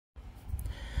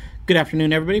Good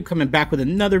afternoon, everybody. Coming back with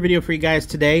another video for you guys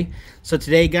today. So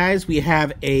today, guys, we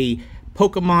have a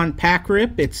Pokemon pack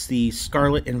rip. It's the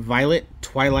Scarlet and Violet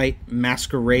Twilight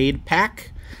Masquerade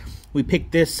pack. We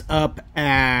picked this up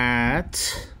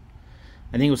at,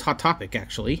 I think it was Hot Topic,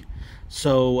 actually.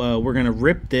 So we're going to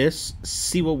rip this,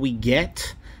 see what we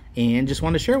get, and just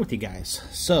want to share with you guys.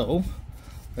 So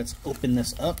let's open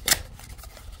this up.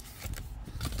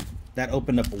 That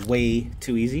opened up way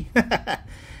too easy.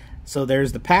 So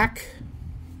there's the pack.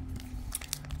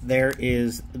 There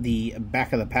is the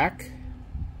back of the pack.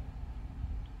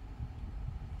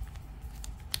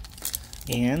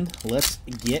 And let's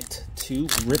get to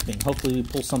ripping. Hopefully we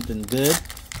pull something good,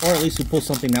 or at least we pull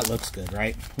something that looks good,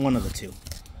 right? One of the two.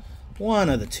 One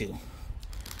of the two.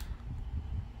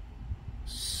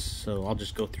 So I'll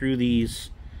just go through these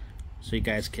so you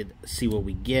guys could see what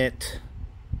we get.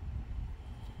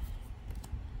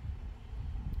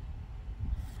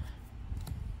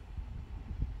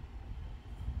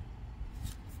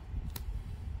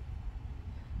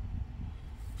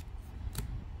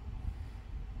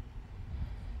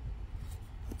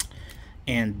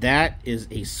 And that is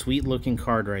a sweet looking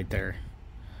card right there.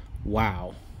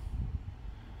 Wow.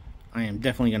 I am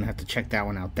definitely going to have to check that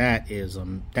one out. That is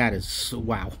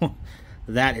wow.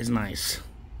 That is nice.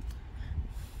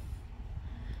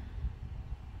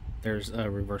 There's a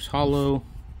reverse holo.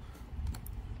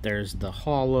 There's the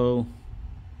holo.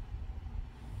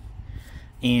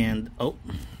 And, oh,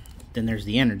 then there's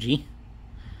the energy.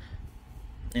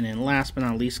 And then last but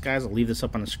not least, guys, I'll leave this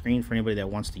up on the screen for anybody that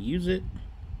wants to use it.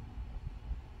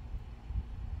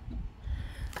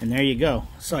 And there you go.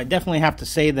 So I definitely have to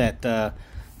say that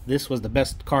this was the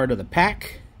best card of the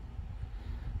pack.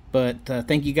 But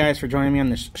thank you guys for joining me on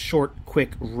this short,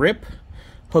 quick rip.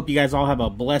 Hope you guys all have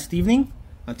a blessed evening.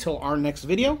 Until our next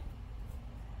video,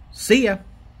 see ya.